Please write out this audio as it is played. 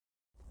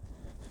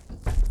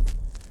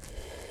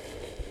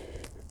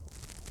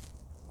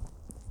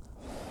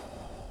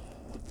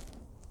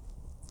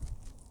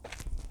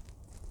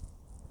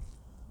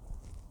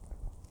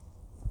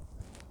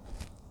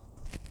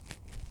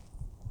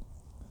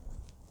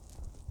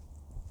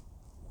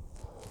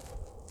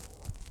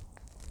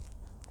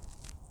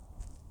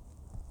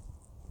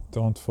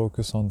Don't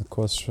focus on the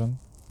question,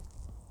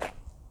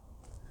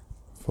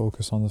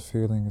 focus on the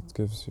feeling it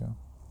gives you.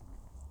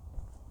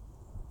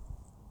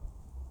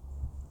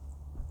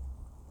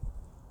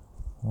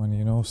 When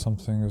you know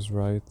something is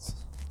right,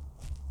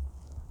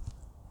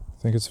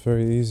 I think it's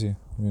very easy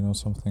when you know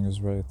something is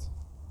right.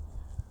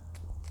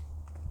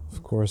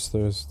 Of course,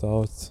 there's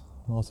doubt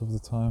a lot of the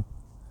time.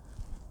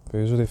 But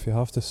usually, if you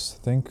have to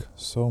think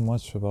so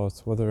much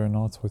about whether or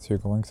not what you're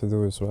going to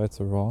do is right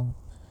or wrong,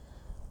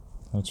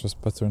 it's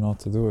just better not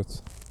to do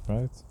it,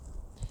 right?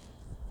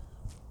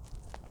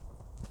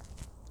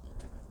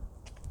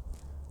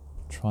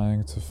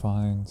 Trying to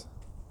find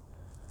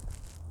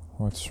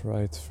what's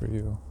right for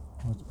you,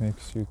 what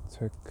makes you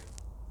tick.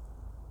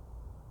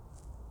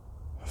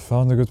 I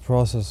found a good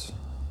process.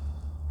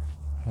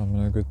 I'm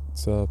in a good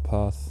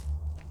path.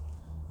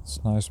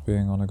 It's nice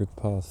being on a good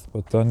path,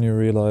 but then you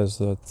realize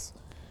that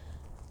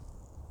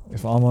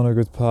if I'm on a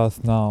good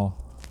path now,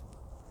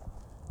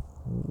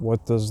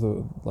 what does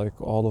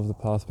all of the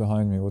path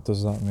behind me, what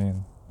does that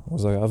mean?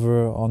 Was I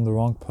ever on the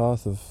wrong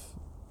path if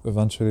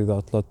eventually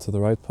that led to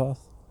the right path?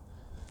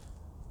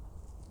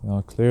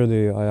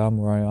 Clearly I am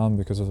where I am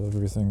because of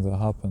everything that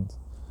happened.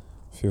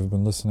 If you've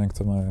been listening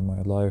to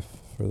my life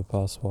for the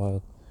past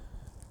while,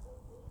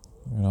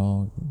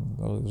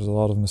 there's a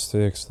lot of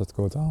mistakes that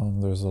go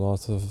down, there's a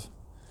lot of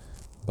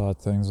bad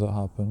things that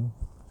happen.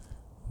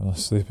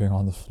 Sleeping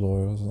on the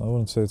floor, I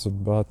wouldn't say it's a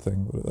bad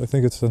thing, but I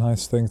think it's a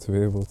nice thing to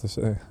be able to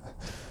say,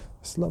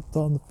 I slept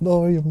on the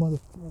floor, you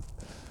motherfucker.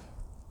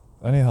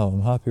 Anyhow,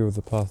 I'm happy with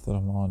the path that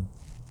I'm on.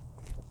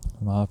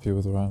 I'm happy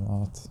with where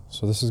I'm at.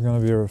 So this is going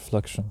to be a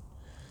reflection.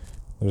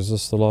 There's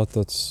just a lot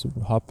that's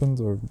happened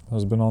or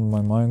has been on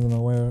my mind in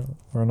a way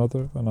or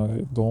another, and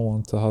I don't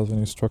want to have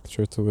any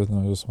structure to it,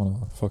 and I just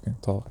want to fucking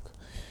talk.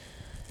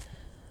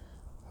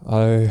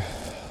 I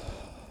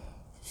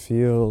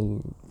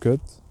feel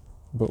good,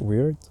 but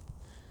weird.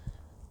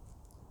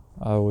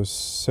 I was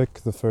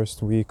sick the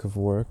first week of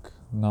work.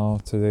 Now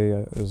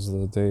today is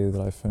the day that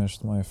I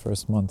finished my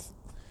first month.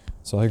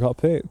 So I got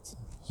paid.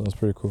 So that's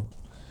pretty cool.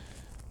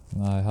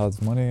 And I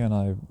had money and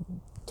I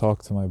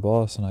talked to my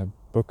boss and I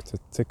booked a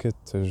ticket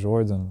to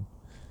Jordan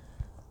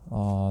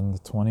on the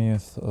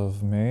 20th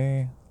of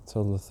May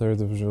till the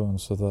 3rd of June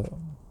so that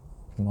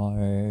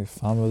my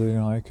family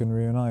and I can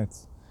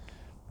reunite.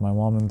 My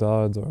mom and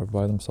dad are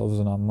by themselves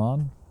in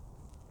Amman.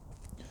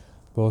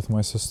 Both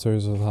my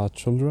sisters have had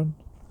children,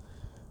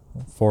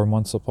 4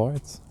 months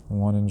apart,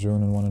 one in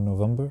June and one in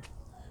November.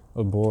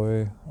 A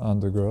boy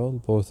and a girl,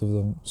 both of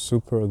them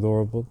super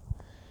adorable.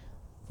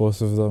 Both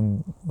of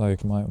them,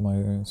 like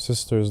my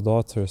sister's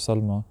daughter,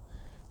 Salma,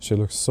 she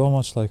looks so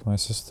much like my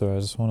sister. I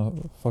just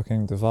want to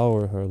fucking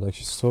devour her. Like,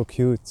 she's so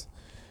cute.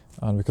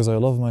 And because I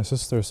love my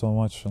sister so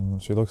much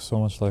and she looks so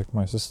much like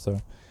my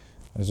sister,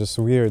 it's just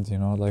weird,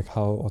 like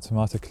how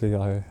automatically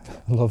I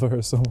love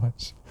her so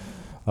much.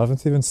 I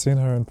haven't even seen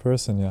her in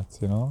person yet,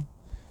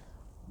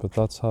 but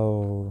that's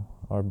how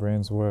our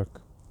brains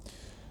work.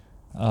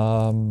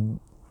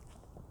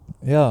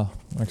 Yeah,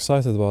 I'm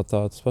excited about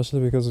that,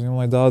 especially because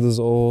my dad is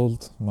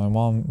old. My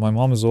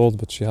mom is old,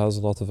 but she has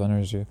a lot of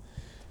energy.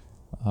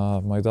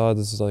 My dad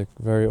is like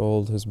very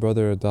old. His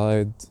brother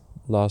died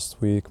last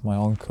week. My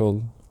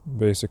uncle,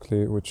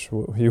 basically,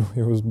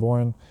 he was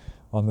born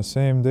on the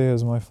same day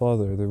as my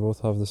father. They both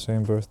have the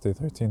same birthday,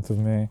 13th of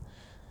May,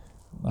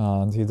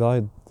 and he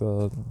died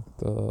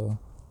I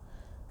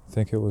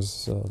think it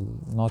was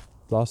not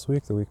last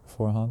week, the week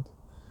beforehand.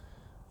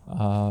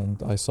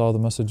 And I saw the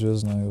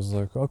messages and I was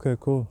like, okay,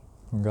 cool,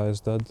 the guy's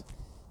dead.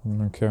 I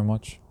don't care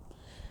much.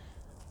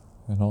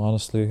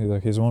 Honestly,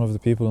 like, he's one of the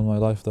people in my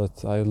life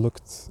that I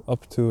looked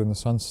up to in the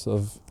sense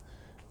of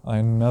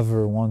I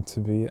never want to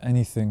be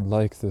anything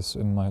like this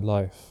in my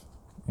life.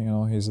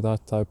 He's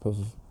that type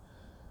of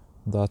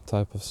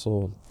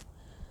soul.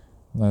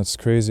 And it's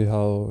crazy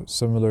how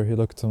similar he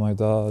looked to my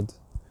dad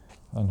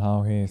and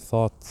how he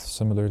thought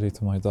similarly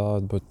to my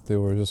dad, but they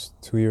were just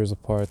 2 years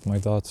apart. My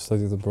dad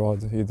studied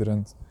abroad, he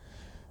didn't.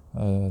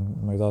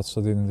 My dad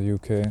studied in the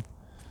UK.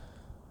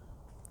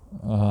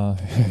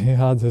 He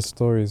had his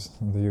stories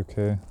in the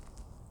UK,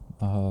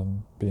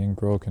 being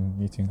broke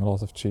and eating a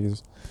lot of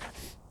cheese.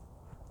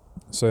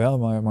 So yeah,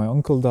 my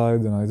uncle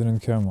died and I didn't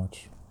care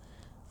much.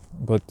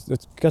 But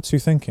it gets you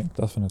thinking,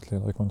 definitely.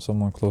 Like, when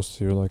someone close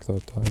to you like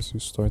that dies, you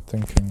start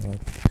thinking,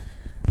 like,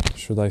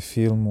 should I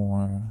feel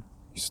more?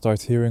 You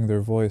start hearing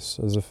their voice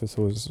as if it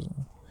was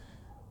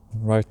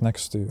right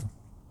next to you.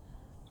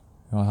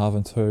 I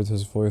haven't heard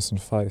his voice in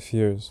 5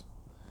 years,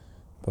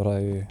 but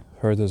I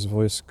heard his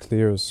voice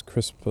clear, as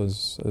crisp,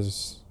 as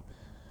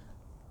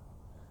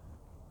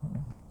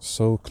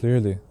so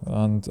clearly.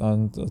 And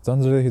at the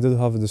end of the day, he did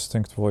have a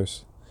distinct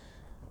voice.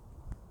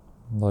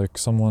 Like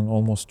someone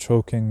almost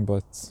choking,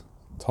 but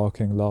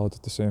talking loud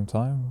at the same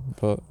time,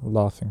 but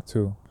laughing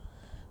too.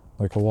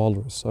 Like a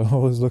walrus. I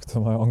always looked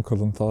at my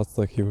uncle and thought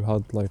like he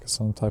had like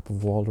some type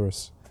of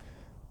walrus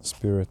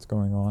spirit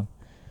going on.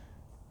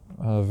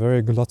 A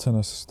very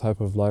gluttonous type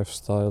of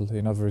lifestyle.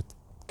 He never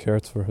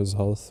cared for his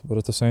health, but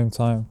at the same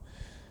time,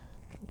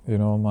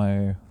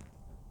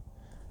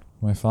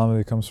 My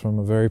family comes from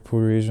a very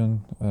poor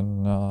region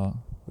in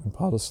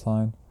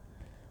Palestine.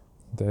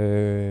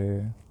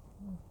 They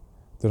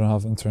don't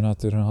have internet.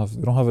 They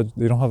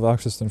don't have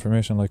access to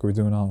information like we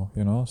do now.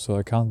 You know, so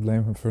I can't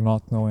blame him for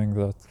not knowing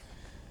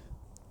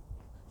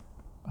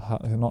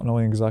not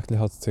knowing exactly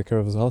how to take care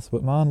of his health.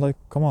 But man, like,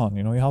 come on,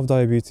 you know, you have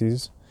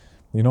diabetes.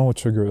 You know what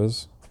sugar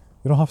is.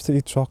 You don't have to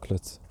eat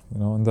chocolate, you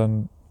know, and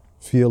then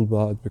feel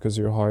bad because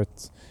your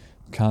heart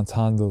can't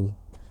handle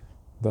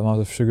the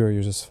amount of sugar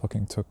you just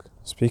fucking took.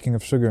 Speaking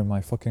of sugar,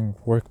 my fucking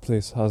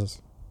workplace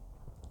has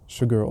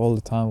sugar all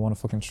the time. I want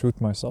to fucking shoot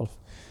myself.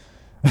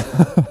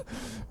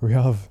 We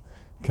have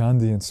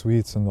candy and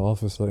sweets in the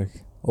office,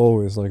 like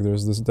always. Like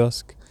there's this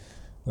desk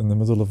in the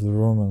middle of the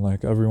room, and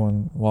like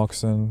everyone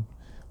walks in.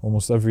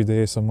 Almost every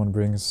day, someone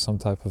brings some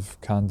type of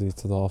candy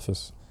to the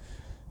office.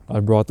 I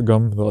brought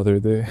gum the other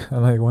day,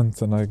 and I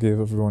went and I gave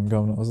everyone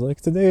gum. And I was like,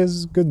 "Today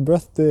is good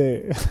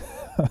birthday."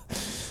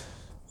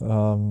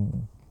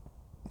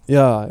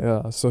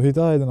 Yeah. So he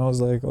died, and I was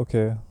like,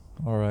 "Okay,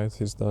 all right,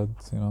 he's dead."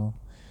 You know,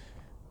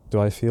 do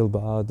I feel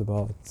bad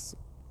about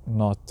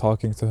not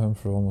talking to him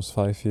for almost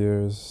 5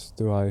 years?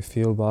 Do I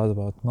feel bad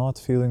about not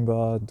feeling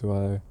bad?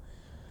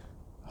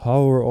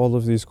 How are all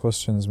of these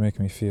questions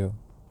making me feel?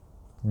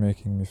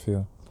 Making me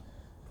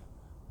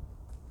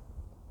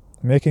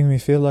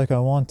feel like I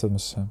want to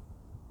miss him.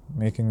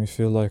 Making me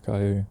feel like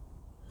I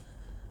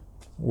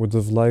would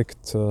have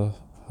liked to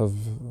have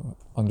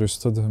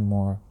understood him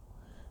more,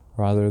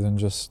 rather than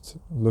just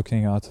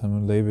looking at him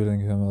and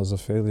labeling him as a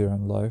failure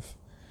in life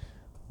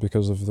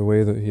because of the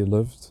way that he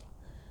lived.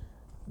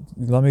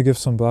 Let me give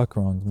some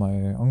background.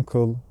 My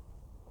uncle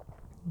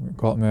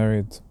got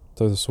married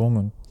to this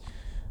woman,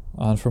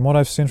 and from what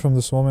I've seen from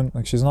this woman,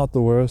 like, she's not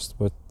the worst,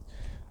 but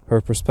her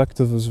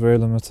perspective is very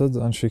limited,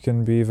 and she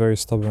can be very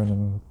stubborn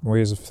in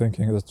ways of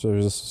thinking that are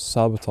just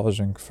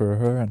sabotaging for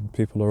her and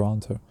people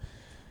around her.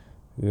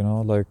 You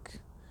know,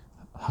 like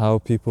how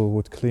people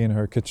would clean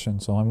her kitchen.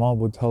 So my mom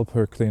would help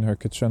her clean her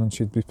kitchen, and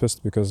she'd be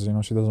pissed because, you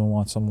know, she doesn't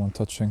want someone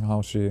touching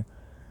how she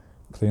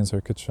cleans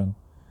her kitchen.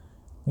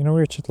 You know,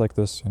 weird shit like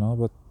this, you know.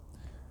 But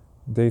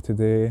day to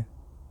day,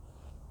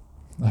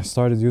 I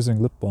started using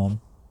lip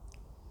balm.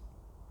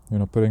 You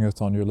know, putting it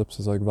on your lips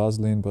is like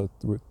Vaseline, but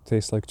it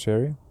tastes like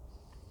cherry.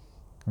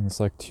 And it's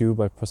like tube.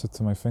 I press it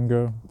to my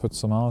finger, put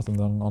some out, and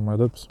then on my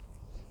lips.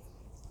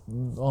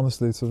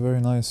 Honestly, it's a very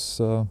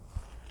nice.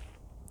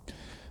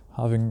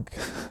 Having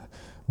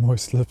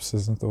moist lips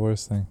isn't the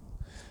worst thing.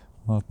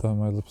 Not that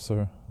my lips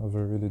are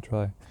ever really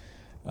dry.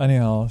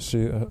 Anyhow,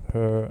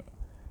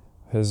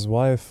 his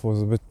wife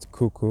was a bit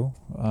cuckoo,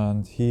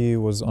 and he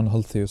was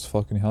unhealthy as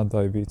fuck, and he had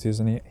diabetes,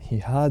 and he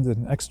had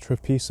an extra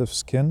piece of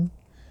skin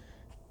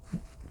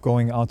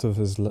going out of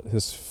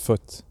his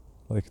foot,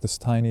 like this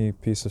tiny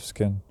piece of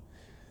skin.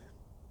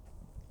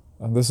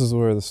 And this is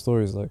where the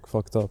story is like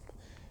fucked up.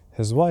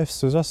 His wife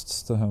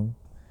suggests to him,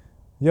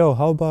 "Yo,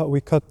 how about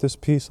we cut this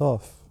piece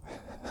off?"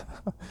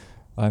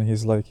 And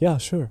he's like, "Yeah,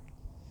 sure."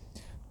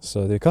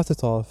 So they cut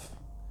it off.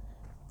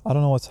 I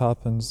don't know what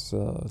happens.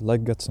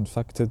 Leg gets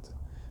infected.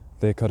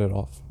 They cut it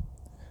off.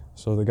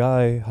 So the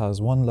guy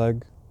has one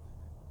leg.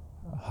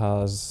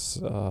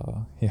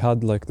 He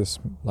had like this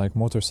like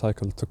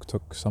motorcycle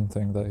tuk-tuk,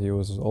 something that he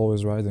was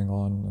always riding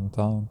on in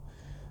town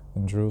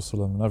in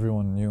Jerusalem, and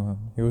everyone knew him.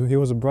 He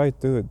was a bright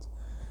dude,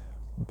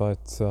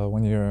 but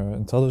when your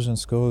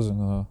intelligence goes in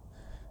a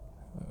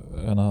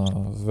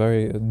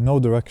very no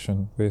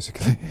direction,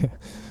 basically.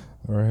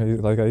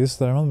 Like I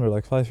remember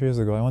like 5 years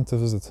ago, I went to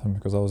visit him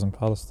because I was in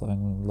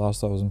Palestine.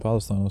 Last I was in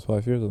Palestine was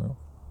 5 years ago,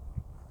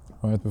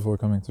 right before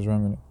coming to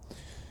Germany,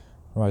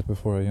 right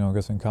before, you know,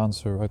 getting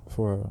cancer, right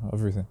before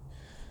everything.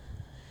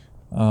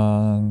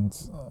 And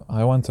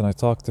I went and I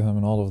talked to him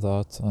and all of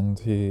that, and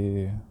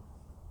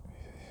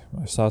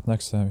I sat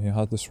next to him. He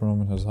had this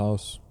room in his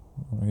house.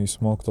 He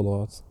smoked a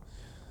lot.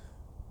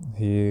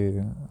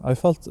 I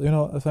felt, you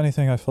know, if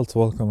anything, I felt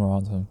welcome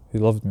around him. He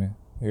loved me.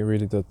 He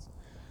really did.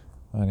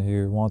 And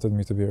he wanted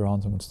me to be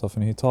around him and stuff.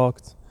 And he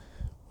talked,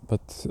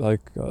 but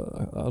like,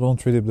 I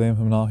don't really blame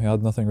him now. He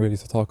had nothing really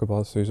to talk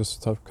about, so he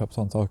just kept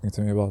on talking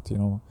to me about, you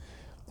know,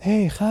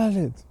 "Hey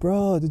Khalid,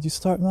 bro, did you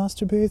start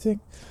masturbating?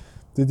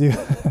 Did you,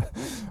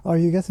 are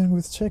you getting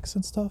with chicks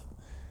and stuff?"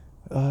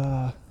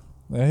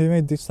 He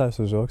made these types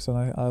of jokes, and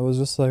I was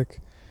just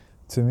like,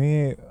 to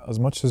me, as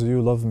much as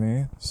you love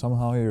me,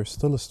 somehow you're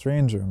still a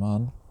stranger,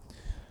 man.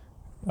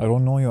 I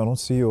don't know you, I don't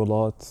see you a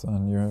lot,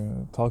 and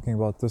you're talking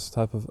about this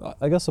type of...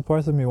 I guess a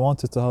part of me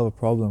wanted to have a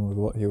problem with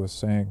what he was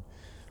saying,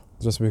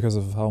 just because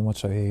of how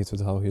much I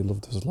hated how he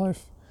lived his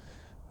life,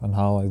 and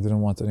how I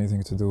didn't want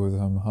anything to do with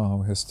him,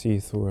 how his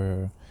teeth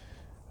were...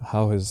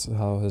 how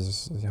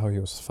he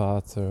was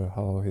fat, or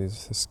how his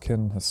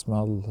skin, his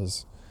smell,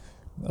 his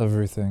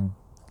everything,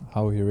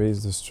 how he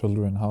raised his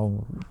children,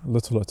 how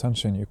little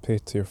attention you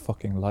paid to your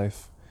fucking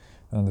life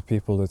and the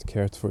people that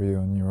cared for you,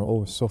 and you were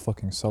always so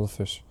fucking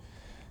selfish.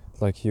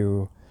 Like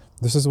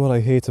this is what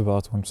I hate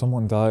about when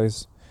someone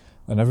dies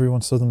and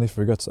everyone suddenly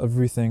forgets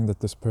everything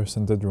that this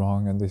person did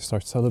wrong, and they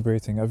start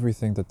celebrating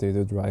everything that they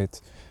did right,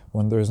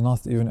 when there's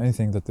not even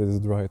anything that they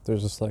did right. They're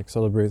just like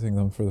celebrating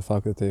them for the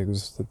fact that they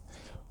existed.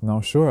 Now,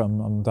 sure,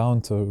 I'm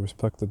down to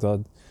respect the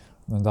dead.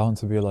 I'm down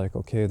to be like,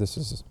 okay, this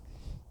is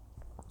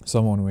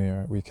someone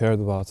we cared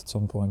about at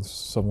some point,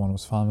 someone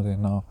was family,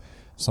 and now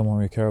someone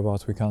we care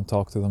about, we can't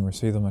talk to them or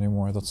see them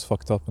anymore. That's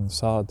fucked up and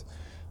sad.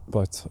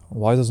 But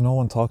why does no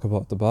one talk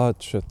about the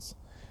bad shit?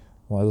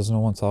 Why does no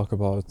one talk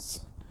about,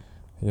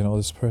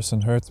 this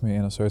person hurt me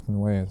in a certain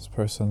way, this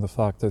person, the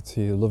fact that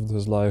he lived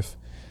his life,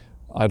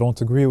 I don't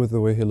agree with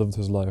the way he lived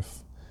his life.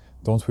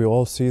 Don't we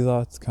all see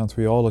that? Can't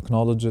we all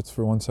acknowledge it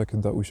for 1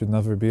 second that we should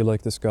never be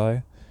like this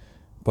guy?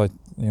 But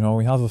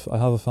I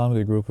have a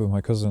family group with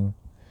my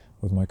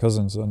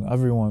cousins, and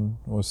everyone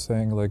was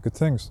saying like good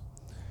things.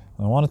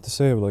 And I wanted to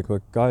say like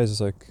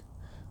guys, like,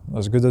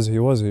 as good as he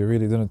was, he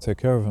really didn't take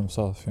care of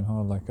himself.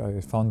 Like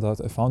I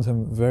found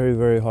him very,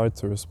 very hard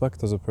to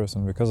respect as a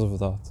person because of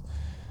that.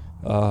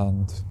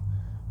 And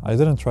I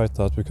didn't write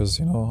that because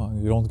you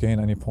don't gain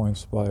any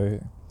points by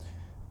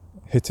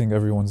hitting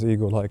everyone's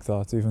ego like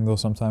that, even though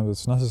sometimes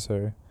it's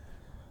necessary.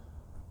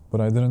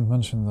 But I didn't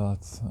mention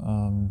that.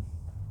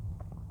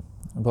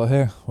 But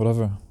hey,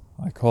 whatever.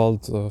 I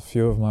called a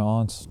few of my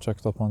aunts,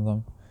 checked up on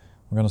them.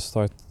 I'm gonna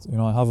start,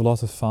 I have a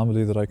lot of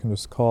family that I can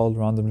just call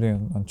randomly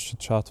and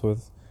chat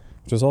with,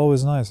 which is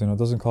always nice. It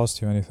doesn't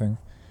cost you anything.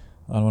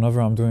 And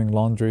whenever I'm doing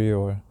laundry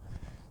or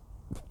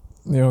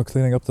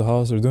cleaning up the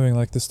house or doing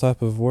like this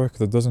type of work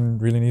that doesn't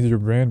really need your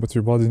brain but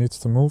your body needs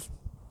to move,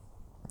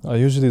 I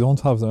usually don't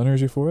have the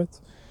energy for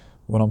it.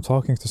 When I'm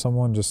talking to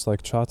someone, just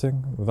like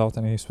chatting without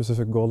any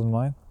specific goal in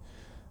mind,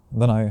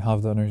 then I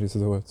have the energy to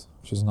do it,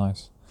 which is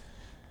nice.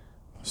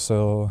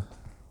 So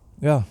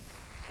yeah,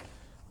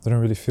 didn't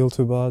really feel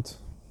too bad.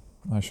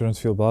 I shouldn't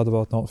feel bad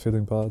about not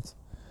feeling bad.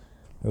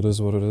 It is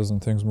what it is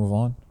and things move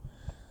on.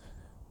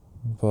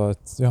 But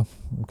yeah,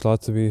 I'm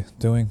glad to be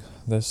doing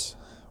this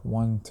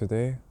one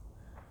today,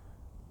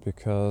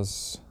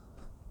 because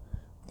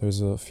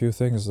there's a few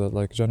things that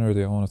like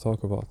generally I want to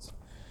talk about.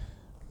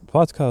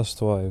 Podcast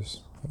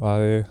wise,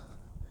 I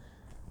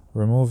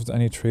removed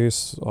any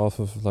trace off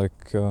of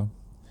like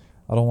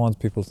I don't want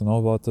people to know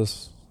about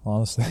this,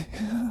 honestly.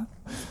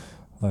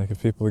 Like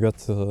if people get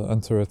to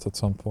enter it at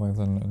some point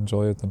and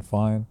enjoy it, then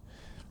fine.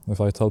 If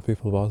I tell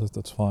people about it,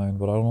 that's fine.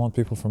 But I don't want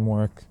people from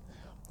work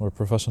or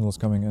professionals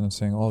coming in and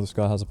saying, oh, this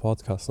guy has a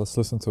podcast, let's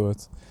listen to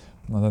it.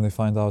 And then they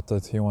find out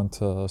that he went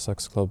to a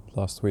sex club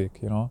last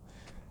week, or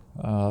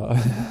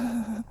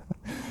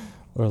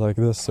like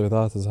this or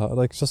that is how,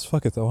 like, just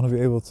fuck it. I want to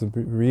be able to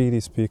really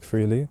speak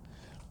freely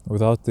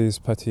without these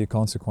petty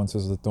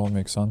consequences that don't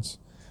make sense,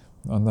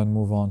 and then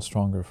move on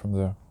stronger from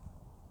there.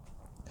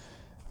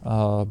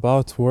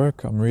 About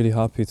work, I'm really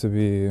happy to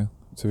be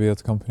at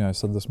the company. I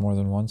said this more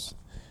than once.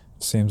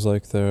 It seems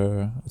like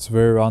it's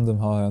very random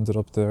how I ended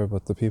up there,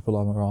 but the people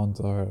I'm around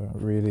are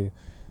really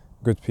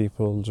good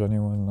people,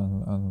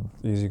 genuine and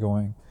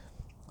easygoing.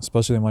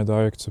 Especially my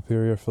direct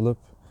superior, Philip.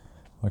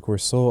 Like, we're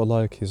so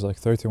alike. He's like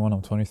 31,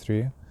 I'm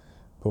 23,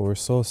 but we're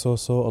so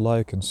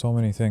alike in so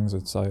many things.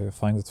 I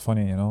find it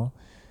funny,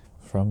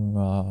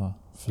 from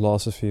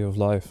philosophy of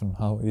life and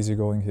how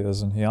easygoing he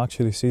is, and he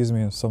actually sees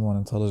me as someone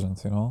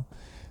intelligent,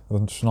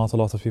 which not a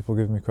lot of people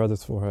give me credit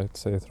for, I'd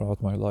say,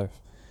 throughout my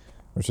life,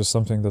 which is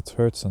something that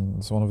hurts, and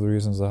it's one of the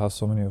reasons I have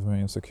so many of my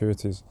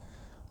insecurities.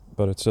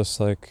 But it's just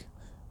like,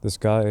 this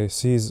guy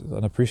sees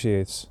and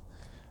appreciates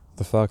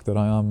the fact that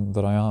I am,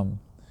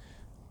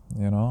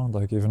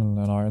 like even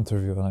in our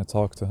interview, and I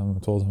talked to him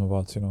and told him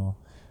about,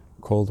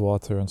 cold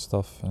water and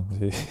stuff, and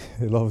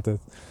he loved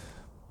it.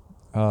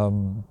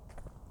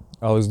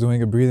 I was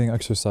doing a breathing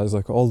exercise,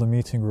 like all the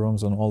meeting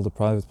rooms and all the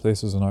private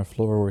places on our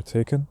floor were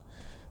taken.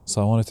 So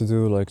I wanted to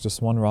do like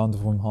just one round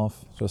of Wim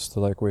Hof, just to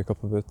like wake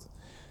up a bit.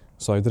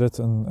 So I did it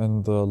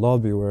in the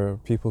lobby where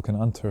people can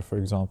enter, for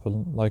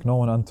example. Like, no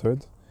one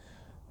entered,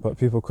 but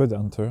people could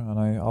enter, and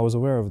I was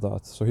aware of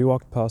that. So he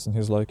walked past and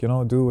he's like,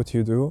 do what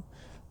you do,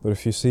 but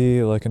if you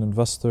see like an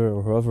investor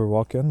or whoever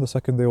walk in, the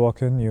second they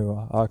walk in,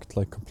 you act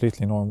like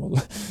completely normal.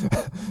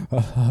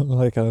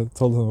 Like, I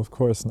told him, of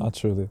course,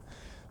 naturally.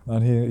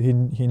 And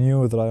he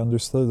knew that I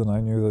understood, and I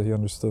knew that he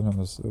understood, and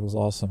it was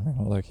awesome,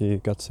 like he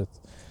gets it.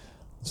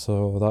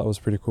 So that was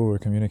pretty cool. We're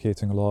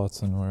communicating a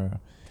lot, and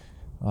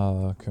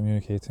we're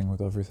communicating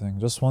with everything.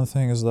 Just one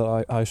thing is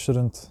that I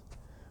shouldn't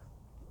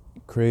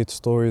create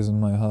stories in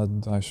my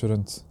head.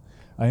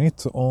 I need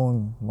to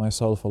own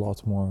myself a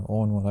lot more,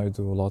 own what I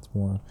do a lot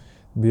more,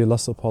 be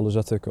less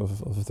apologetic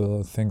of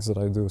the things that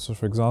I do. So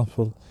for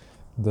example,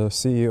 the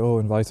CEO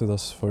invited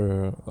us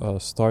for a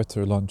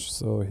starter lunch.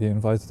 So he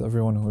invited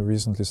everyone who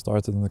recently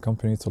started in the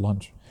company to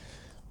lunch.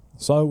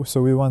 So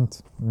we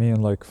went, me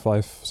and like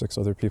 5-6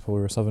 other people.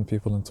 We were 7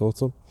 people in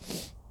total.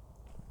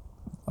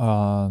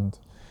 And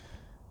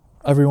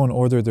everyone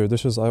ordered their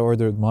dishes. I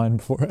ordered mine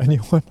before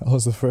anyone. I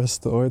was the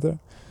first to order.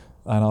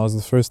 And I was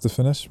the first to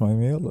finish my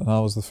meal. And I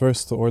was the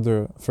first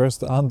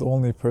and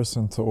only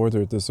person to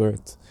order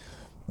dessert.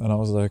 And I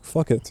was like,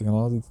 fuck it,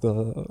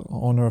 the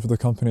owner of the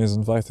company is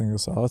inviting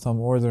us out. I'm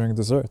ordering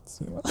dessert.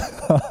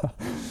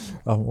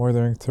 I'm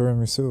ordering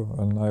tiramisu.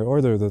 And I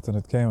ordered it and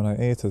it came and I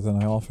ate it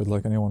and I offered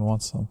like anyone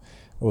wants some.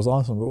 It was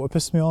awesome. But what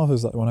pissed me off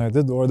is that when I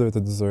did order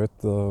the dessert,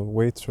 the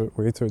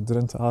waiter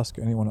didn't ask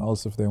anyone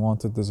else if they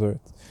wanted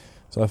dessert.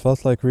 So I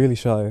felt like really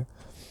shy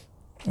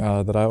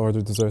that I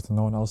ordered dessert and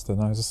no one else did.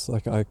 And I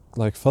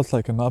felt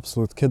like an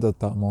absolute kid at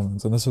that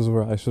moment. And this is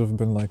where I should have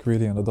been like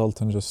really an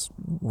adult and just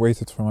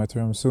waited for my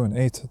tiramisu and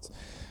ate it.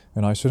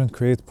 And I shouldn't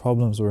create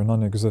problems where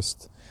none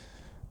exist.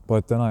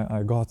 But then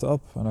I got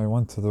up and I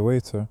went to the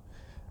waiter,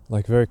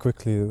 like very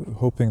quickly,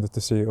 hoping that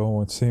the CEO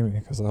would see me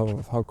because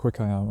of how quick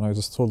I am. And I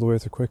just told the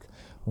waiter quick,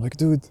 I'm like,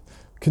 dude,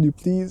 can you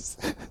please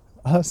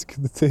ask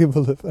the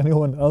table if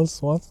anyone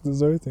else wants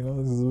dessert? This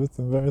is a bit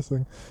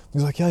embarrassing.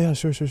 He's like, yeah,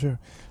 sure.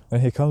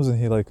 And he comes and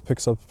he like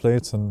picks up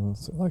plates and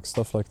like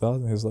stuff like that.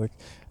 And he's like,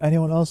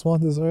 anyone else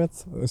want dessert?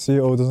 The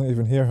CEO doesn't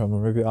even hear him, or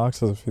maybe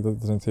asks us if he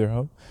didn't hear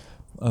him.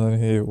 And then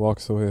he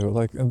walks away.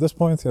 Like, at this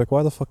point, like,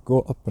 why the fuck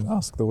go up and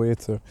ask the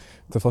waiter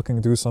to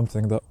fucking do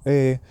something that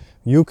A,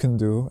 you can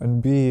do,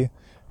 and B,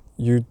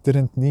 you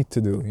didn't need to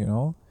do,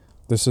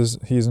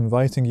 he's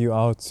inviting you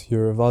out,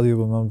 you're a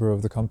valuable member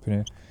of the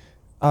company.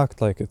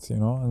 Act like it,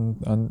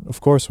 and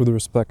of course with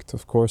respect,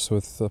 of course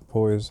with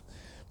poise,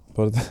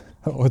 but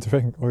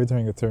ordering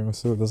a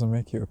tiramisu doesn't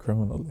make you a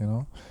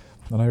criminal,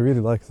 And I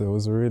really liked it. It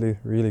was a really,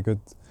 really good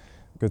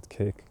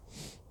cake.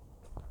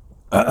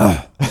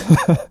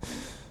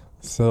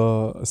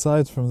 So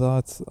aside from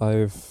that,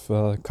 I've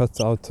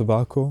cut out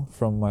tobacco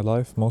from my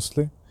life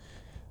mostly.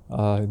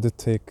 I did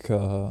take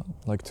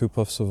like 2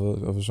 puffs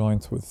of a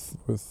joint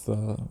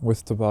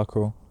with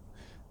tobacco.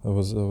 It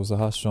was a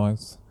hash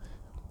joint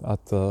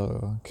at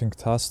the King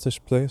Tastish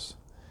place,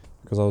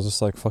 because I was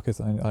just like, fuck it,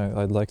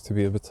 I'd like to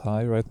be a bit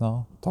high right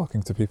now.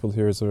 Talking to people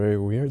here is very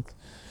weird.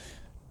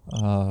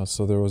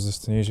 So there was this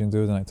Tunisian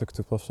dude and I took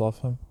 2 puffs off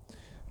him.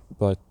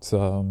 But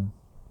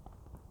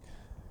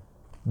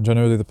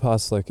generally the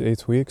past like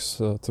 8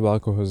 weeks,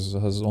 tobacco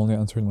has only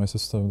entered my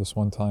system this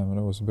one time, and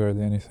it was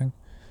barely anything.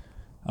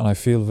 And I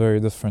feel very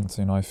different,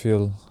 I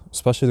feel,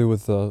 especially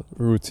with the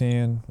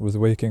routine, with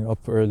waking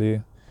up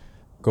early,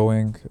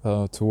 going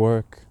to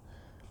work,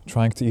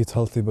 trying to eat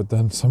healthy, but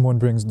then someone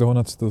brings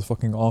donuts to the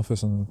fucking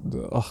office and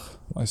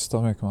my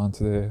stomach, man,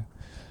 today.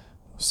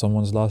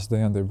 Someone's last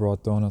day and they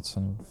brought donuts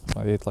and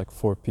I ate like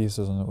 4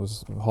 pieces and it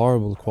was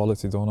horrible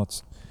quality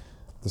donuts.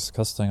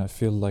 Disgusting. I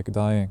feel like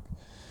dying.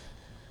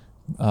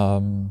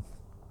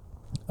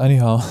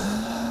 Anyhow,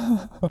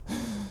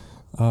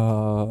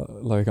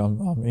 like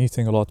I'm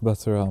eating a lot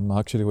better. I'm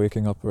actually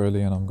waking up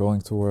early and I'm going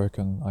to work,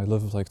 and I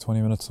live like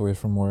 20 minutes away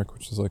from work,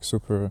 which is like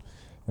super.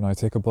 I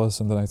take a bus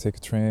and then I take a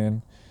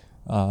train,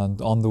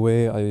 and on the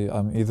way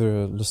I'm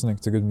either listening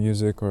to good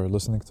music or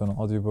listening to an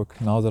audiobook.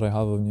 Now that I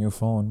have a new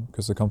phone,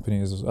 because the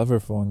company is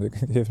Everphone, they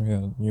gave me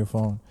a new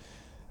phone.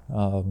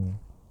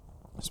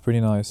 It's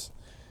pretty nice.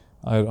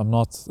 I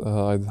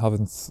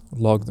haven't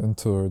logged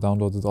into or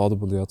downloaded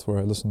Audible yet, where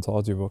I listen to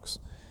audiobooks,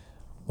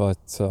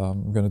 but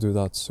I'm gonna do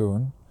that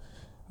soon.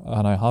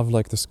 And I have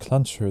like this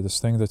clencher, this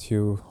thing that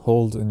you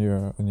hold in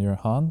your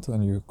hand,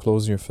 and you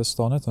close your fist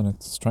on it, and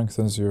it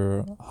strengthens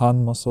your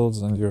hand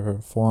muscles and your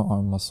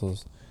forearm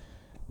muscles,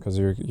 because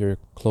you're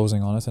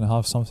closing on it. And I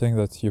have something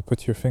that you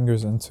put your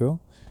fingers into.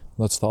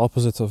 That's the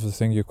opposite of the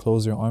thing you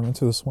close your arm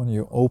into. This one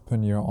you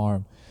open your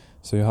arm,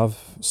 so you have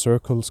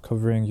circles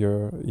covering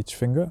each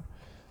finger,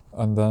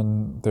 and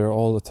then they're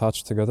all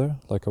attached together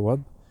like a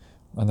web,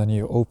 and then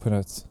you open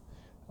it,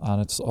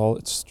 and it's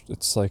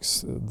like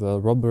the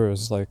rubber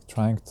is like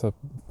trying to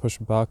push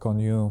back on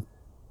you,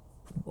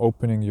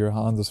 opening your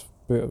hand as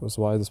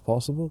wide as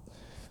possible,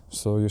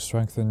 so you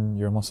strengthen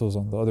your muscles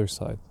on the other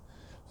side.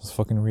 It's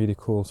fucking really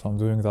cool. So I'm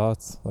doing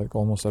that like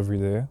almost every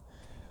day,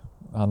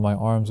 and my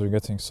arms are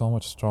getting so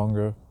much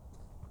stronger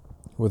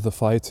with the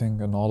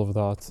fighting and all of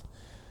that.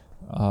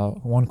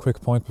 One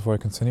quick point before I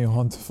continue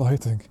on to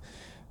fighting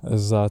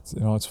is that,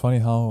 it's funny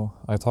how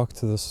I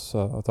talked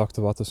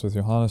about this with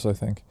Johannes, I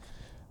think,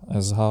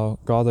 is how,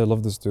 God, I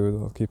love this dude,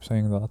 I'll keep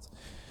saying that.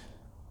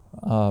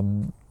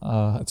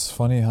 It's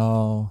funny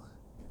how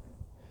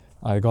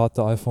I got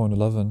the iPhone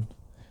 11,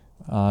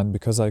 and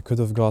because I could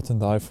have gotten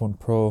the iPhone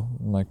Pro,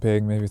 like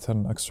paying maybe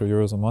 10 extra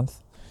euros a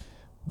month,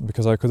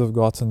 because I could have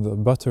gotten the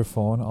better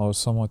phone, I was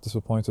somewhat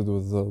disappointed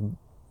with the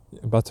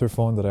better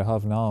phone that I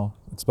have now.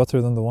 It's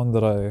better than the one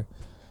that I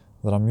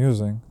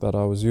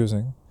was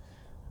using,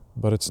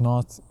 but it's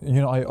not,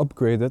 I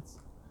upgraded,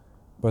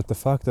 but the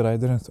fact that I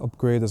didn't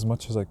upgrade as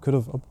much as I could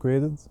have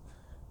upgraded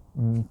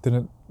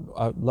didn't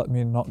let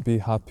me not be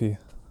happy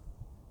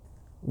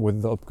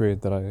with the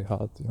upgrade that I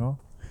had,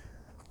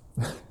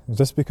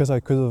 Just because I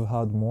could have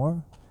had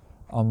more,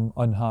 I'm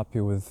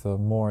unhappy with the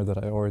more that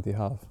I already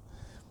have.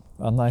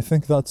 And I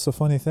think that's a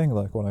funny thing,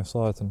 like when I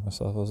saw it in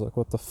myself, I was like,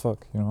 what the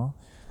fuck, You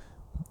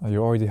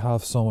already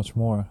have so much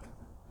more,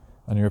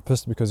 and you're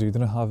pissed because you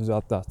didn't have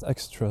that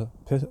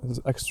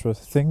extra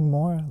thing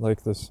more,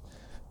 like this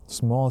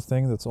small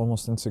thing that's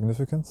almost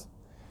insignificant,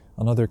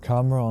 another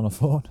camera on a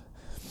phone.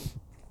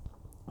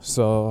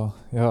 So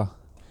yeah,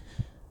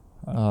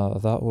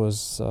 that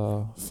was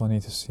funny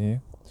to see,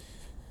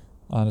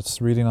 and it's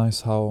really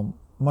nice how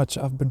much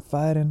I've been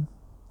fighting.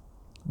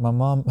 My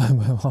mom,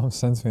 my mom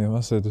sent me a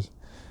message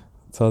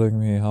telling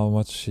me how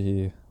much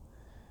she's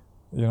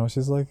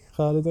like,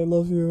 Khalid, I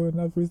love you and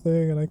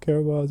everything, and I care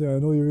about you. I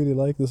know you really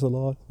like this a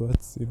lot, but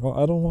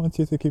I don't want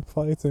you to keep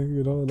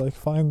fighting.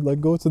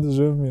 Like go to the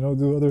gym,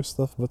 do other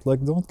stuff, but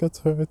like don't get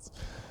hurt.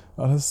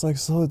 And it's like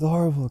so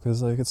adorable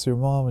because like it's your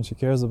mom and she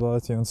cares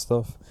about you and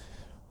stuff.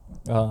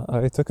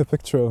 I took a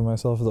picture of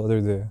myself the other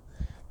day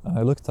and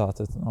I looked at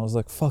it and I was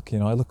like, fuck,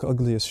 I look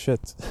ugly as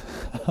shit.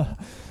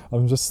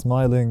 I'm just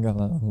smiling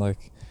and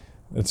like,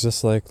 it's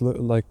just like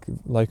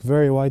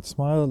very wide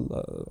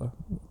smile.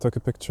 Took a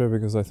picture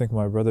because I think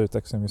my brother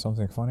texted me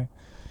something funny.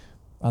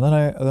 And then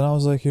I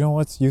was like, you know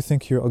what? You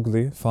think you're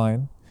ugly?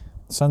 Fine.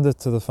 Send it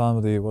to the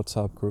family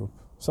WhatsApp group.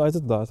 So I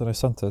did that and I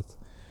sent it.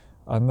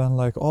 And then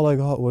like all I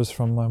got was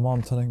from my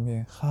mom telling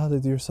me,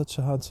 Khalid, you're such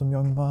a handsome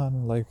young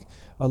man. Like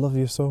I love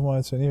you so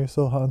much and you're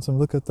so handsome.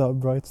 Look at that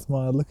bright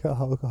smile. Look at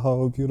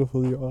how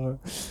beautiful you are.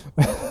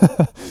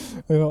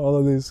 All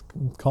of these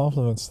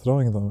compliments,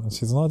 throwing them. And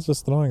she's not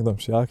just throwing them,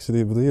 she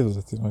actually believes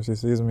it. She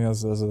sees me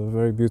as a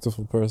very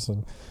beautiful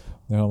person.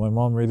 My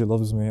mom really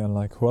loves me, and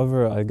like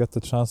whoever I get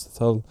the chance to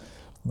tell,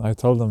 I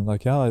tell them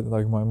like, yeah,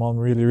 like my mom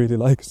really, really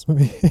likes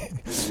me.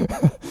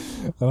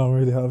 And I'm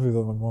really happy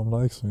that my mom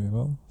likes me.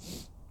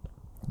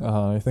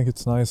 I think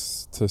it's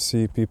nice to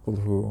see people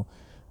who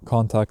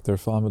contact their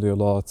family a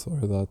lot,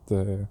 or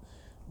that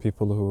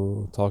people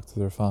who talk to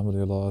their family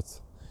a lot.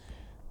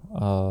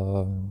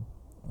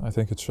 I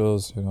think it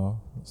shows,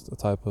 a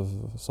type of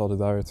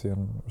solidarity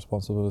and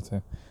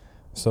responsibility.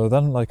 So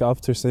then, like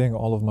after seeing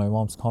all of my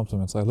mom's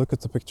compliments, I look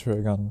at the picture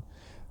again,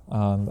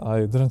 and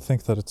I didn't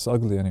think that it's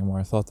ugly anymore.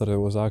 I thought that it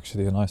was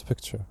actually a nice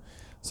picture.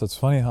 So it's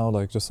funny how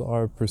like just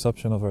our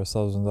perception of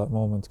ourselves in that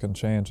moment can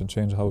change and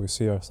change how we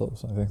see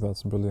ourselves. I think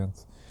that's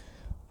brilliant.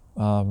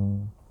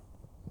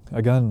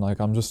 Again, like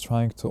I'm just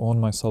trying to own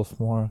myself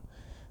more,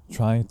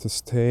 trying to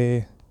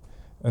stay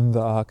in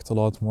the act a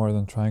lot more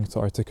than trying to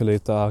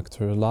articulate the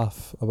act or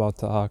laugh about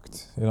the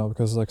act,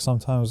 because like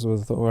sometimes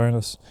with the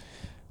awareness,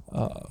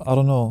 I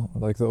don't know,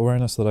 like the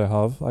awareness that I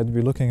have, I'd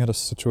be looking at a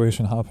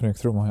situation happening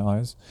through my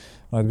eyes,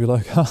 and I'd be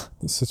like,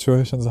 the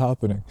situation's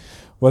happening.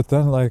 But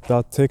then like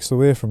that takes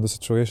away from the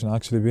situation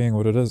actually being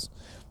what it is.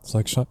 It's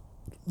like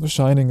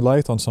shining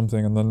light on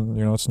something, and then,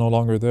 it's no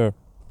longer there.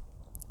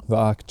 The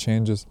act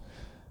changes,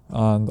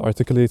 and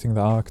articulating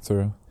the act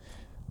or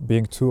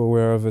being too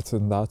aware of it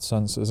in that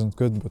sense isn't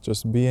good, but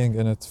just being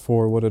in it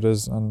for what it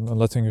is and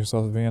letting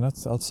yourself be in it,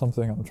 that's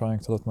something I'm trying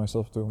to let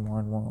myself do more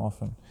and more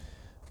often.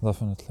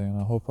 Definitely, and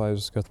I hope I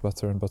just get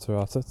better and better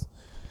at it,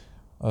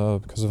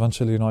 because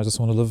eventually, I just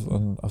want to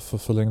live a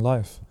fulfilling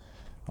life.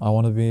 I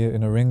want to be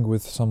in a ring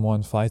with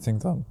someone fighting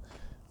them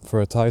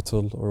for a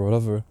title or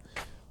whatever,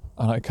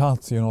 and I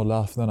can't,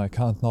 laugh then. I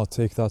can't not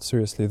take that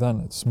seriously then.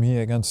 It's me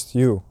against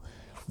you,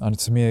 and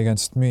it's me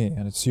against me,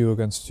 and it's you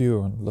against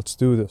you, and let's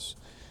do this.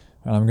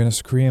 And I'm gonna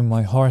scream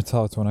my heart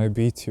out when I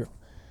beat you.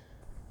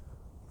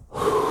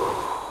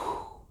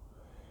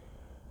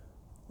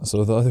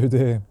 So the other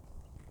day,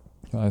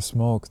 I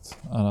smoked,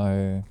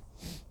 and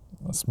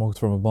I smoked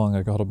from a bong.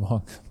 I got a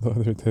bong the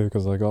other day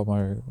because I got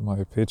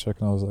my paycheck,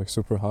 and I was like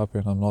super happy,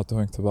 and I'm not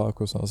doing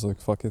tobacco, so I was like,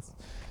 fuck it,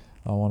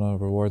 I want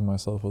to reward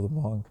myself with a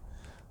bong.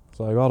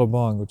 So I got a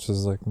bong, which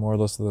is like more or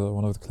less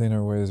one of the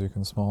cleaner ways you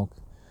can smoke.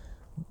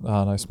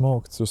 And I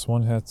smoked just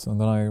one hit, and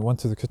then I went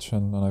to the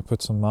kitchen and I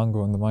put some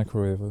mango in the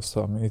microwave.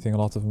 So I'm eating a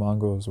lot of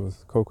mangoes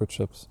with cocoa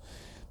chips,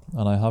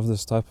 and I have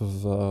this type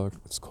of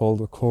it's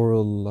called a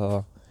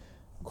coral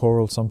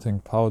something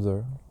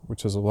powder,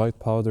 which is a white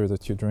powder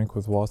that you drink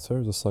with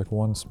water, just like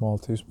 1 small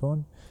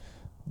teaspoon.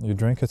 You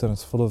drink it and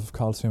it's full of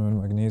calcium and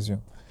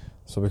magnesium.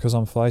 So because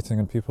I'm fighting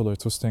and people are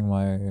twisting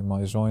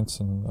my joints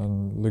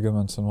and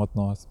ligaments and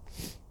whatnot,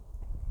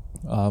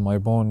 my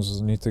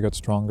bones need to get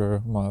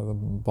stronger. The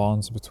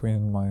bonds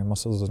between my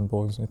muscles and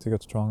bones need to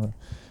get stronger.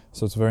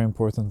 So it's very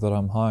important that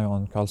I'm high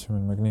on calcium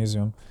and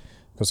magnesium,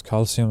 because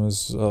calcium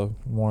is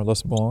more or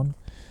less bone,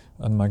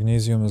 and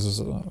magnesium is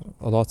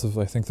a lot of,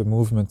 I think, the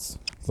movement,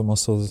 the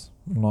muscles,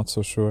 I'm not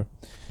so sure.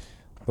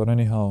 But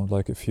anyhow,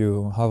 like if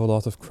you have a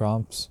lot of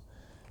cramps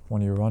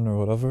when you run or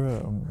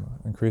whatever,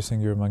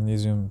 increasing your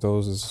magnesium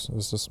dose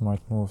is a smart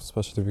move,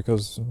 especially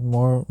because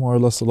more or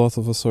less a lot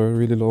of us are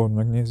really low in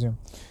magnesium.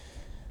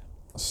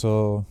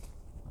 So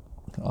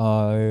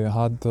I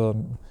had the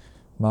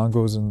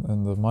mangoes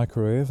in the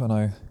microwave, and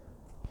I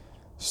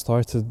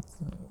started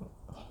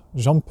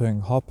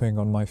hopping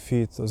on my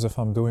feet as if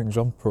I'm doing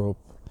jump rope,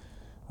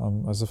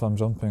 as if I'm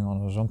jumping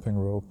on a jumping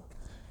rope.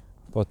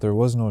 But there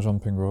was no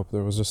jumping rope,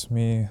 there was just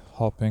me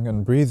hopping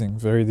and breathing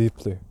very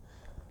deeply.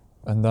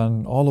 And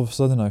then all of a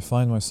sudden I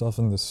find myself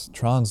in this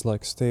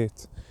trance-like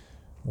state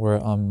where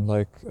I'm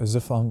like, as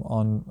if I'm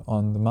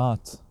on the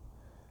mat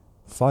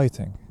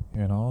fighting,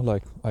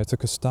 like I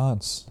took a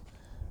stance,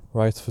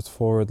 right foot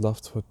forward,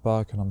 left foot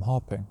back, and I'm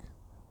hopping.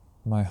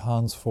 My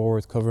hands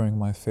forward covering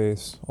my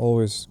face.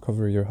 Always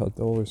cover your head,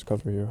 always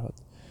cover your head.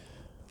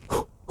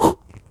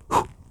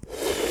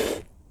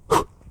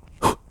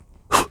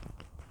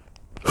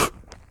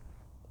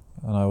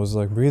 was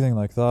like breathing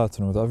like that,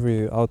 and with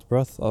every out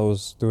breath I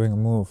was doing a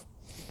move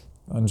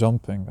and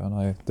jumping, and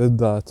I did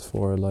that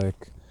for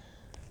like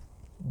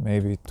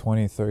maybe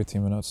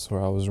 20-30 minutes,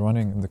 where I was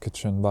running in the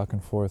kitchen back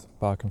and forth,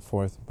 back and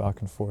forth,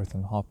 back and forth,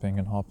 and hopping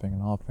and hopping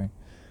and hopping.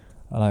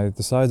 And I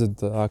decided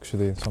that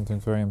actually something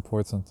very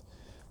important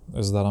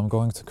is that I'm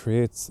going to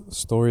create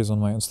stories on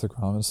my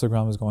Instagram.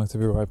 Instagram is going to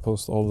be where I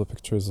post all the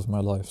pictures of my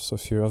life. So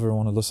if you ever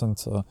want to listen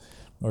to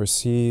or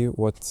see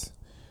what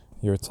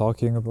you're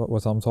talking about,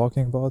 what I'm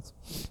talking about,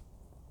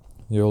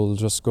 you'll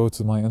just go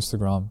to my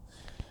Instagram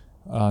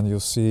and you'll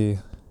see.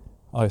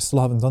 I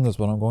still haven't done this,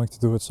 but I'm going to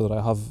do it so that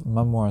I have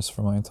memoirs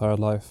for my entire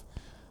life,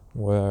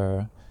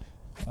 where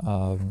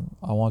I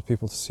want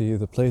people to see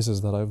the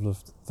places that I've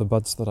lived, the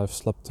beds that I've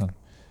slept in,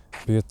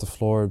 be it the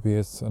floor, be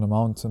it in a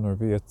mountain, or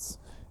be it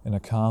in a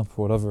camp,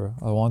 whatever.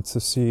 I want to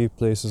see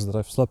places that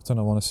I've slept in,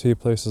 I want to see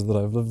places that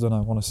I've lived in,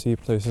 I want to see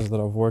places that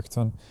I've worked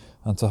in,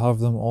 and to have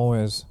them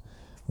always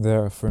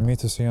there for me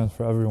to see and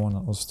for everyone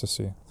else to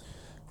see.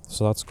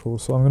 So that's cool.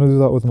 So I'm going to do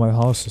that with my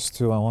houses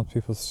too. I want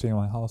people to see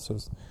my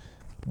houses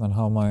and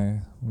how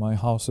my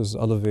houses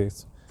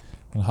elevate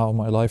and how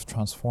my life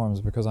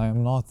transforms, because I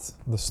am not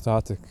the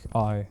static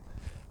I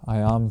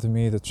am the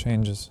me that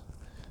changes.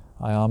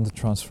 I am the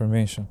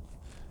transformation.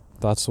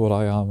 That's what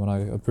I am, and I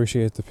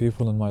appreciate the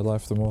people in my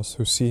life the most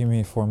who see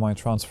me for my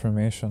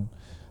transformation,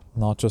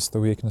 not just the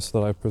weakness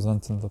that I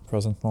present in the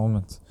present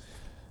moment.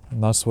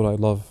 And that's what I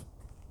love.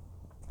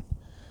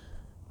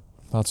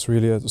 That's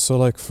really it. So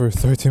like for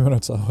 30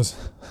 minutes I was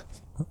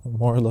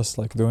more or less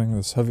like doing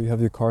this heavy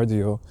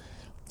cardio,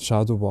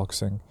 shadow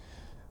boxing,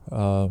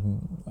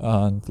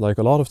 and like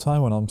a lot of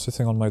time when I'm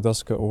sitting on my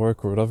desk at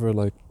work or whatever,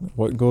 like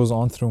what goes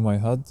on through my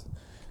head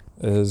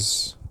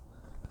is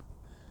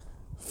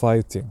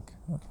fighting.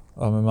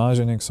 I'm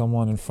imagining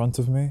someone in front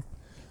of me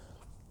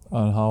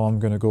and how I'm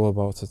gonna go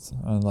about it,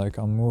 and like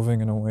I'm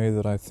moving in a way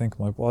that I think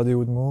my body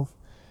would move,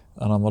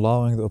 and I'm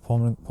allowing the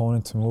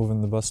opponent to move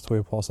in the best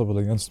way possible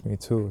against me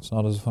too. It's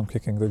not as if I'm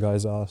kicking the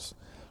guy's ass.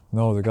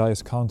 No, the guy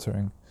is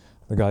countering,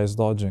 the guy is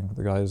dodging,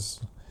 the guy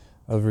is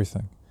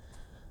everything.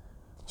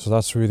 So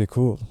that's really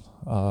cool.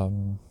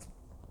 And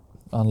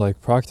like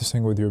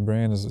practicing with your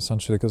brain is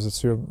essentially, because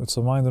it's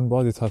a mind and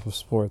body type of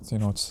sport, you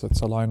know, it's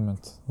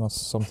alignment.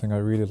 That's something I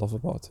really love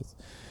about it.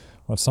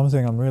 But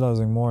something I'm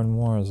realizing more and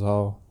more is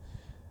how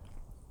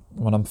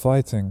when I'm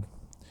fighting,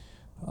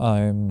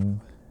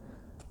 I'm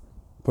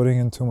putting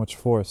in too much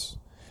force.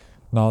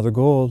 Now the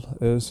goal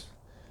is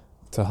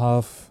to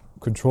have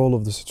control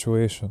of the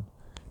situation,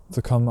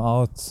 to come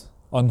out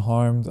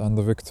unharmed and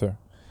the victor.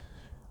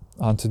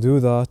 And to do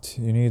that,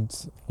 you need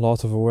a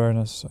lot of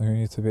awareness, and you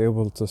need to be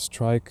able to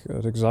strike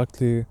at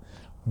exactly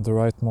the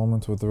right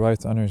moment with the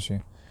right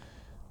energy.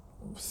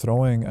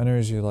 Throwing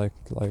energy like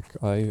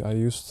I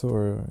used to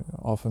or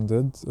often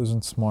did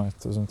isn't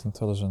smart, isn't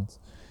intelligent.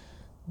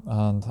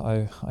 And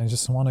I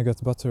just want to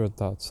get better at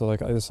that. So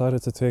like I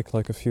decided to take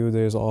like a few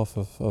days off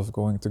of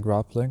going to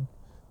grappling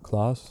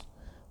class,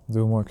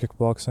 do more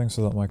kickboxing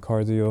so that my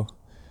cardio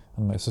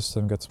and my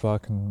system gets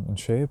back in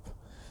shape,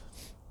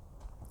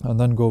 and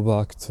then go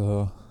back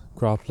to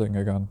grappling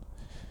again.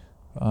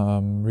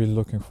 I'm really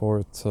looking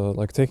forward to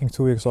like taking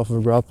 2 weeks off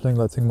of grappling,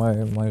 letting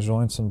my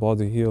joints and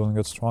body heal and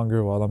get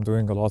stronger while I'm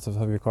doing a lot of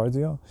heavy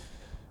cardio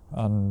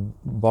and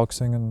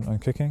boxing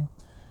and kicking,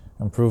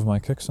 improve my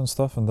kicks and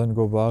stuff, and then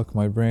go back.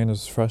 My brain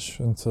is fresh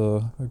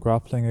into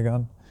grappling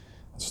again.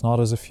 It's not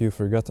as if you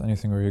forget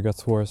anything or you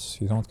get worse.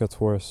 You don't get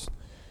worse.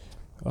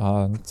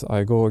 And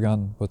I go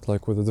again, but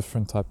like with a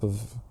different type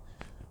of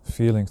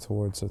feeling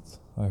towards it,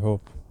 I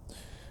hope.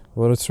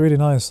 But it's really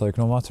nice, like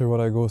no matter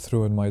what I go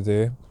through in my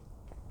day,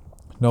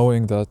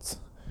 knowing that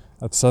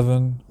at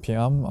 7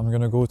 p.m. I'm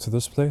gonna go to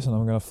this place and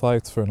I'm gonna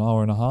fight for an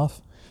hour and a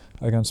half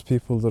against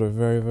people that are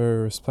very,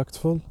 very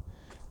respectful,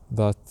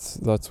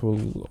 that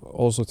will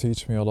also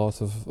teach me a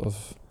lot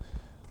of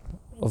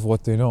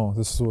what they know.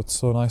 This is what's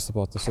so nice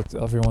about this, that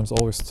everyone's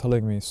always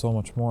telling me so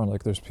much more.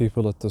 Like there's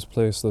people at this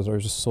place that are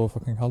just so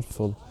fucking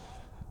helpful.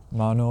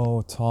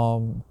 Mano,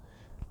 Tom,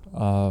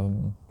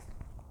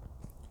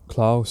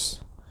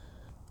 Klaus,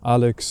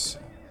 Alex,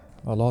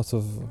 a lot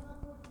of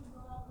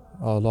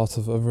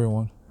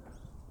everyone,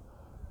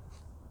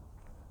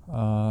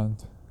 and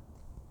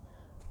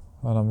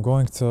I'm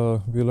going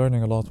to be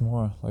learning a lot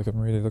more. Like I'm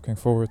really looking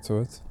forward to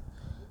it.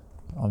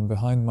 I'm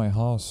behind my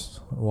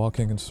house,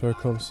 walking in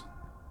circles.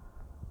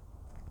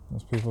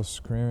 There's people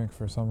screaming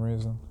for some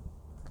reason.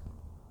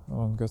 I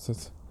don't get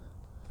it.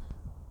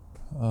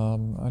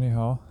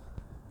 Anyhow,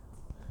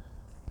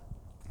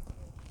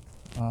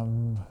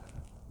 I'm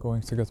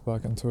going to get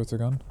back into it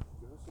again.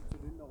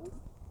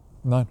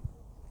 Nein.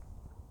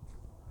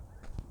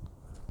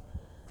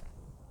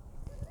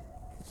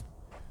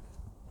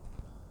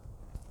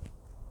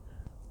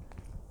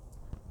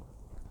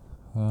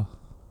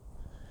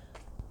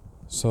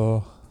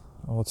 So,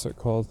 what's it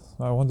called?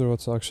 I wonder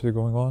what's actually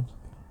going on.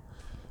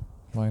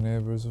 My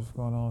neighbors have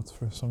gone out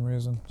for some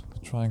reason,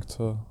 trying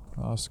to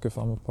ask if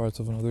I'm a part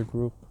of another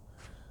group.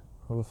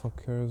 Who the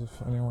fuck cares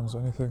if anyone's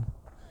anything?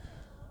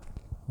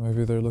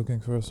 Maybe they're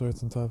looking for a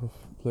certain type of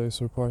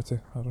place or party.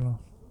 I don't know.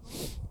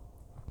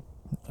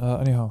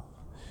 Anyhow,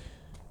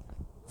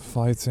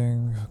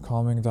 fighting,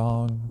 calming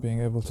down, being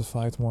able to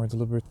fight more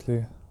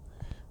deliberately,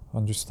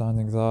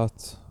 understanding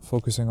that,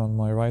 focusing on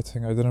my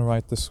writing. I didn't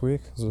write this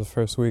week. This is the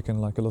first week in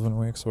like 11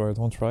 weeks where I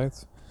don't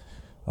write.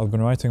 I've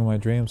been writing my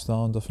dreams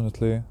down,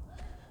 definitely.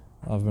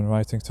 I've been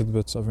writing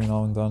tidbits every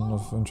now and then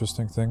of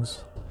interesting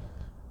things.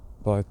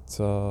 But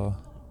I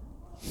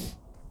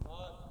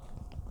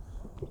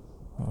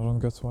don't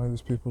get why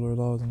these people are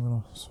loud. I'm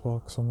gonna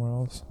walk somewhere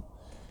else.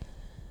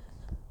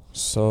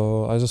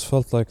 So I just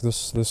felt like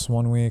this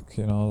 1 week,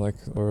 you know, like,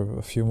 or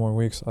a few more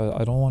weeks,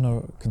 I don't want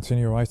to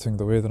continue writing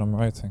the way that I'm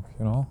writing,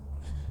 you know?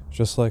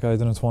 Just like I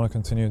didn't want to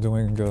continue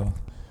doing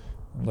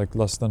like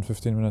less than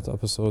 15-minute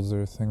episodes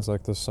or things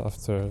like this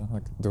after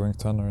like doing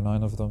 10 or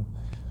 9 of them.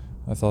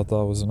 I thought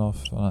that was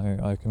enough,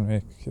 and I can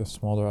make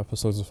smaller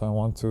episodes if I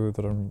want to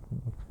that are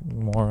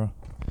more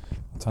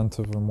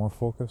attentive or more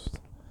focused.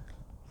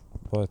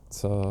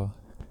 But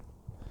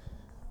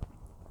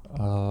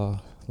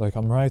like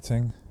I'm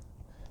writing,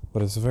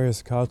 but it's very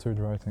scattered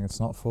writing. It's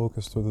not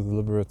focused with a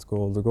deliberate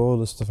goal. The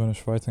goal is to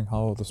finish writing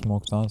How the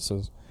Smoke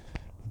Dances,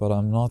 but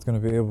I'm not going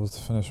to be able to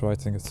finish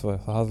writing it if I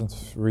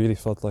haven't really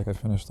felt like I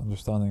finished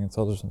Understanding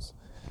Intelligence.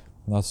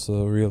 And that's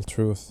the real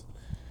truth.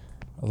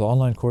 The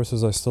online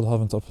courses I still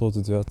haven't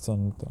uploaded yet,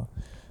 and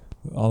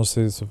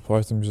honestly it's a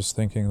part of me just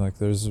thinking like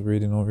there's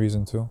really no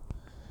reason to.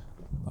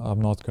 I'm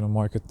not going to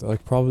market,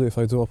 like probably if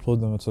I do upload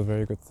them it's a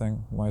very good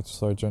thing. Might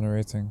start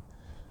generating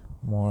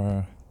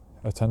more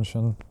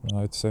attention,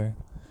 I'd say,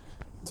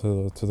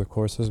 to the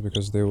courses,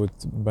 because they would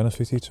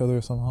benefit each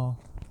other somehow.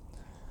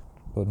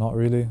 But not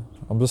really.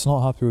 I'm just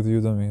not happy with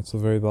Udemy. It's a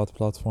very bad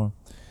platform.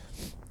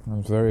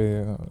 I'm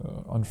very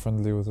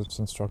unfriendly with its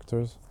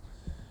instructors.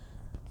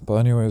 But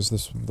anyways,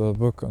 the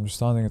book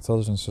Understanding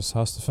Intelligence just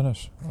has to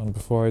finish. And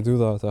before I do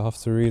that, I have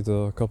to read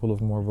a couple of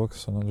more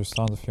books and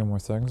understand a few more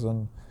things,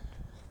 and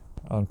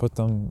put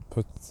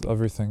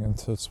everything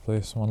into its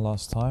place one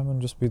last time and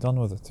just be done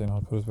with it, you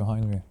know, put it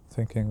behind me,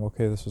 thinking,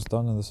 okay, this is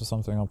done and this is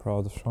something I'm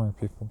proud of showing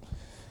people.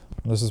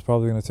 And this is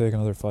probably going to take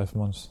another 5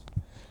 months.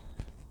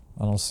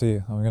 And I'll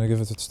see. I'm going to give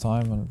it its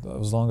time, and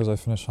as long as I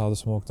finish How the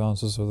Smoke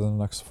Dances within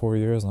the next 4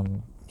 years,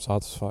 I'm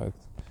satisfied.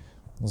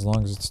 As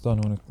long as it's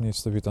done when it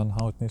needs to be done,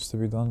 how it needs to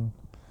be done,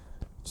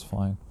 it's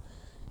fine.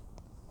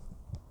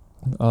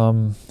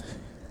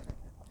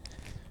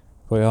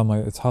 But yeah,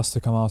 it has to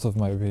come out of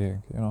my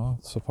being, you know?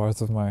 It's a part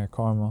of my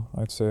karma,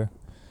 I'd say,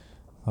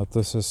 that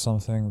this is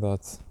something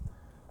that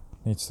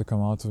needs to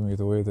come out of me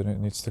the way that it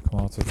needs to come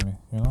out of me,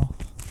 you know?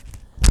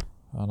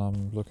 And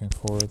I'm looking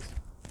forward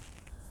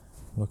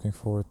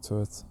to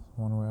it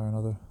one way or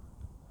another.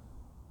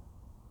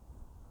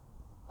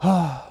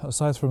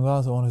 Aside from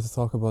that, I wanted to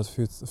talk about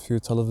a few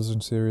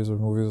television series or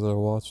movies that I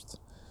watched,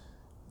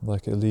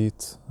 like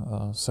Elite,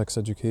 Sex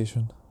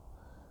Education,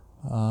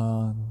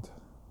 and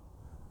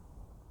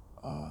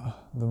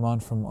The Man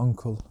from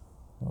U.N.C.L.E.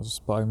 It was a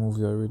spy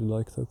movie. I really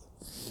liked it,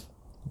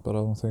 but I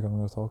don't think I'm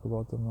going to talk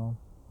about them now.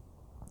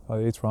 I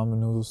ate ramen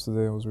noodles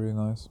today. It was really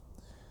nice,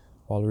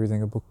 while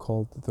reading a book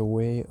called The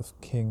Way of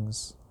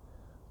Kings.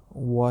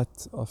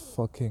 What a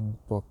fucking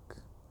book.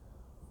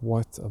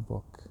 What a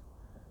book.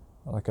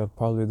 Like, I'd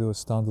probably do a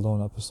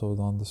standalone episode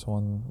on this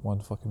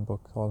one fucking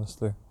book,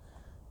 honestly.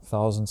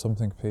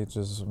 1,000-something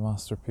pages,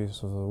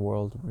 masterpiece of a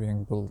world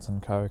being built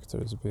and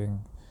characters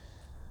being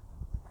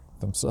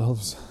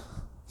themselves.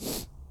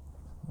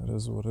 It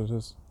is what it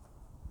is.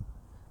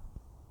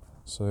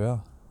 So yeah,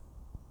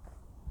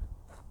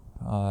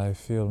 I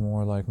feel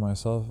more like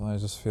myself. I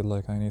just feel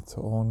like I need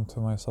to own to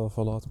myself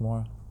a lot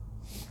more.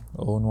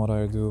 Own what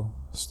I do.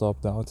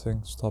 Stop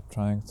doubting. Stop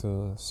trying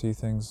to see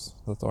things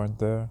that aren't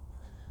there.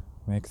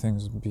 Make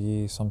things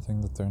be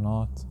something that they're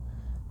not.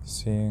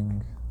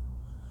 Seeing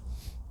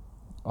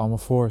I'm a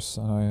force,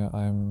 and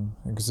I'm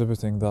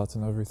exhibiting that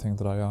in everything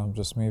that I am.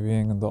 Just me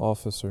being in the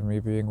office or me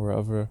being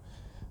wherever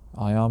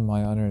I am,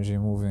 my energy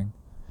moving.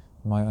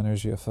 My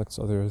energy affects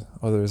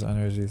others'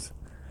 energies.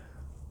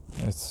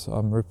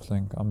 I'm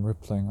rippling,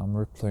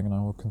 and I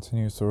will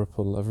continue to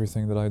ripple.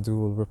 Everything that I do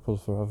will ripple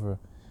forever.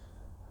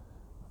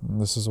 And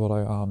this is what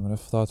I am, and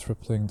if that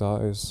rippling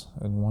dies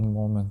in one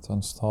moment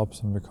and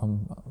stops and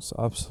becomes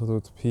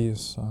absolute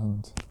peace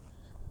and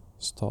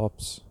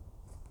stops,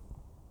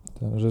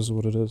 then it is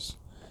what it is.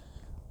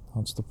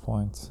 That's the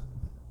point.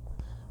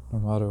 No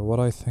matter what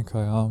I think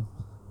I am,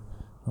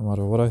 no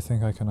matter what I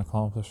think I can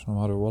accomplish, no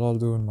matter what I'll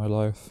do in my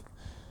life,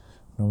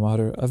 no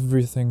matter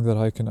everything that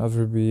I can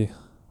ever be,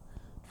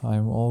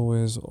 I'm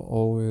always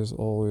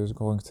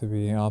going to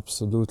be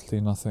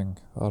absolutely nothing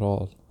at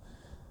all.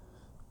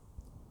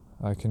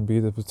 I can be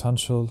the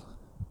potential,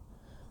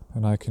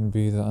 and I can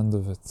be the end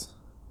of it.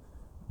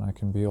 And I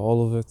can be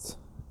all of it,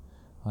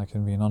 I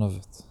can be none of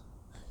it.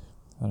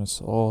 And it's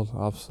all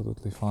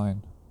absolutely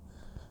fine.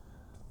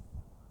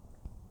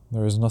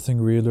 There is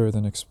nothing realer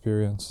than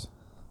experience.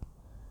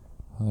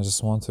 And I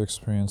just want to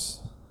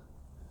experience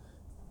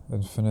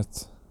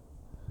infinite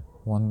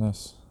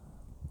oneness.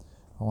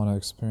 I want to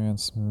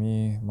experience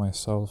me,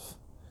 myself,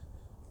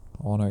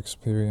 I want to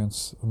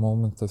experience a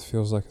moment that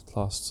feels like it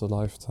lasts a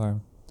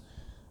lifetime.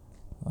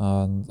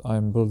 And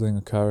I'm building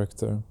a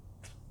character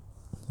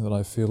that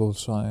I feel will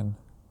shine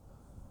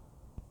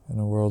in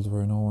a world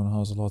where no one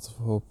has a lot of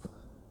hope.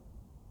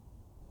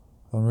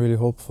 I'm really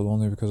hopeful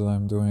only because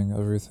I'm doing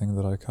everything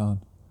that I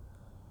can.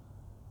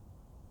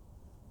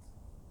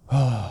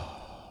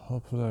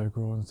 Hopefully I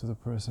grow into the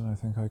person I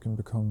think I can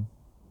become.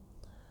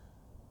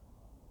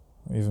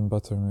 Even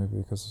better maybe,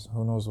 because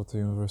who knows what the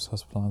universe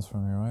has planned for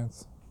me,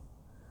 right?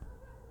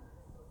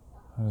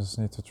 I just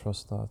need to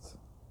trust that.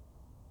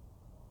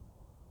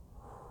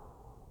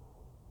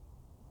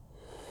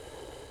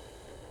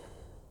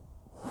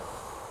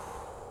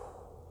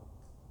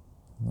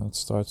 And it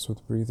starts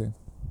with breathing.